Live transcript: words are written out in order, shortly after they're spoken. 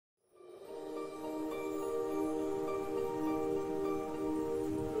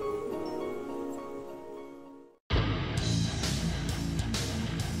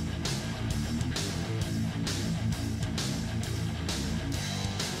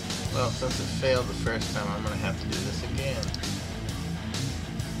Well, since it failed the first time, I'm going to have to do this again.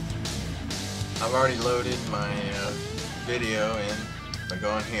 I've already loaded my video in by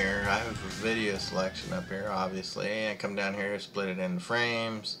going here. I have a video selection up here, obviously, and come down here, split it into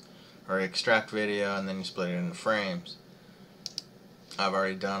frames, or extract video, and then you split it into frames. I've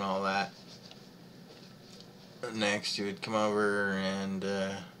already done all that. Next, you would come over and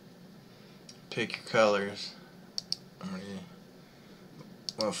pick your colors.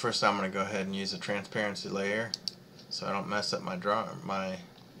 Well, first I'm going to go ahead and use a transparency layer so I don't mess up my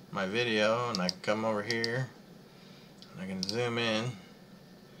my video, and I can come over here and I can zoom in,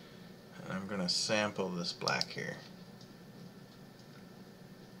 and I'm going to sample this black here.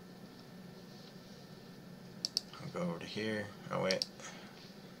 I'll go over to here. Oh wait,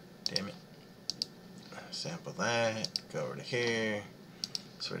 damn it. Sample that, go over to here,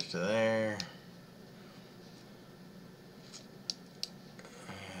 switch to there.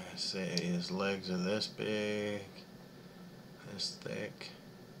 Say his legs are this big, this thick.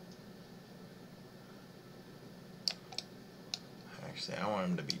 Actually, I want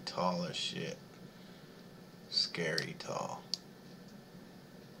him to be tall as shit. Scary tall.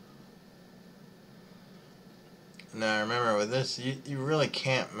 Now remember, with this, you really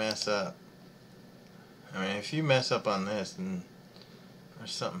can't mess up. I mean, if you mess up on this, then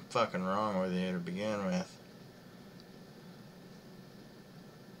there's something fucking wrong with you to begin with.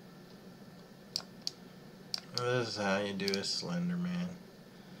 This is how you do a Slenderman.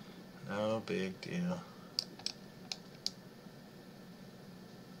 No big deal.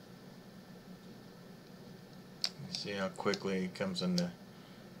 You see how quickly it comes into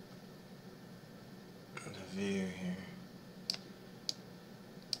view here.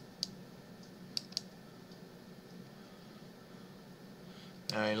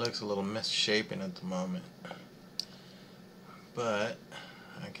 Now he looks a little misshapen at the moment, but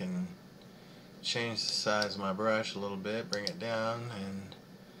I can change the size of my brush a little bit, bring it down, and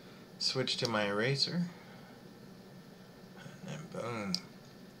switch to my eraser, and then boom,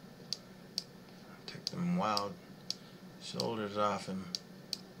 take them wild shoulders off him.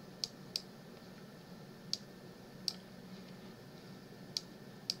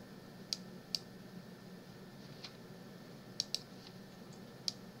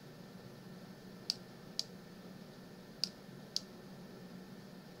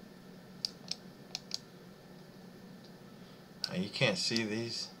 Now you can't see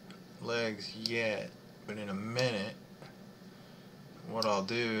these legs yet, but in a minute what I'll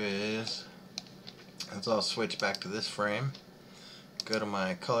do is I'll switch back to this frame, go to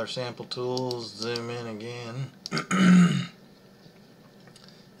my color sample tools, zoom in again,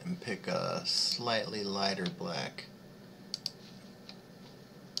 and pick a slightly lighter black.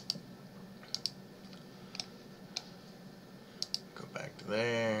 Go back to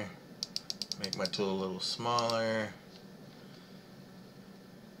there, make my tool a little smaller,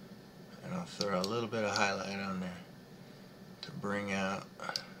 and I'll throw a little bit of highlight on there to bring out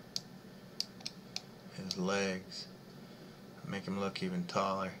his legs, make him look even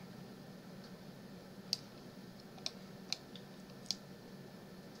taller.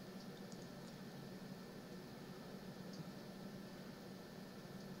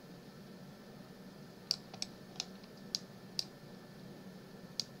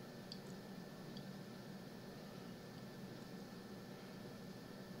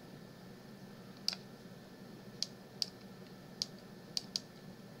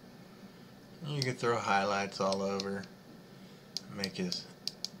 You can throw highlights all over, make his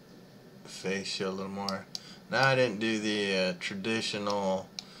face show a little more. Now I didn't do the traditional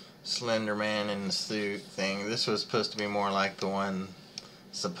Slenderman in the suit thing. This was supposed to be more like the one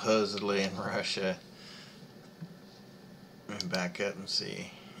supposedly in Russia. Let me back up and see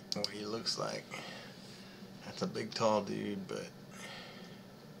what he looks like. That's a big tall dude, but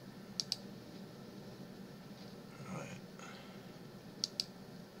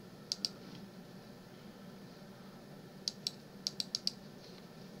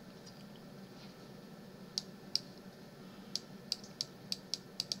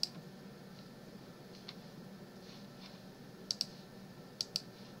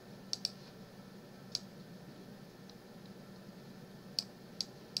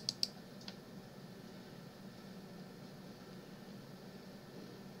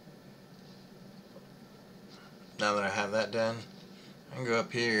now that I have that done, I can go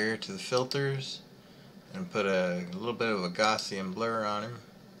up here to the filters and put a little bit of a Gaussian blur on him.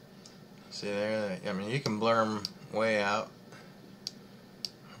 See there? I mean, you can blur him way out,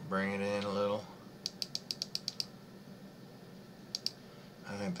 bring it in a little.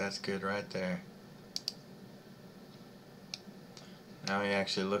 I think that's good right there. Now he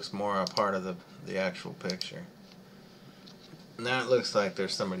actually looks more a part of the actual picture. Now it looks like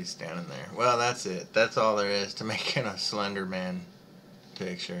there's somebody standing there. Well, that's it. That's all there is to making a Slenderman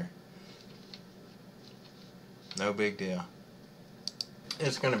picture. No big deal.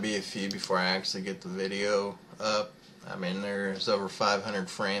 It's going to be a few before I actually get the video up. I mean, there's over 500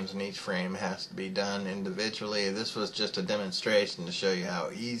 frames, and each frame has to be done individually. This was just a demonstration to show you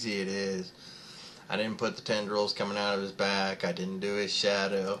how easy it is. I didn't put the tendrils coming out of his back. I didn't do his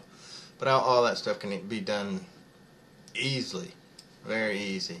shadow. But all that stuff can be done easily. Very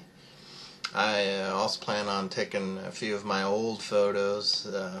easy. I also plan on taking a few of my old photos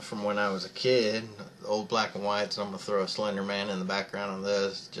from when I was a kid, old black and whites, and I'm going to throw a Slenderman in the background on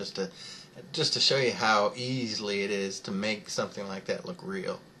those just to show you how easily it is to make something like that look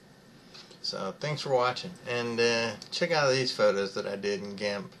real. So thanks for watching, and check out these photos that I did in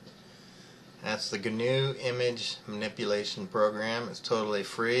GIMP. That's the GNU image manipulation program. It's totally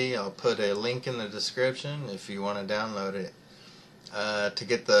free. I'll put a link in the description if you want to download it. To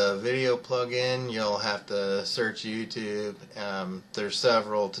get the video plug-in, you'll have to search YouTube. There's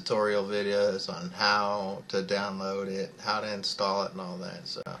several tutorial videos on how to download it, how to install it, and all that.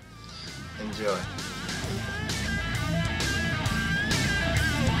 So enjoy.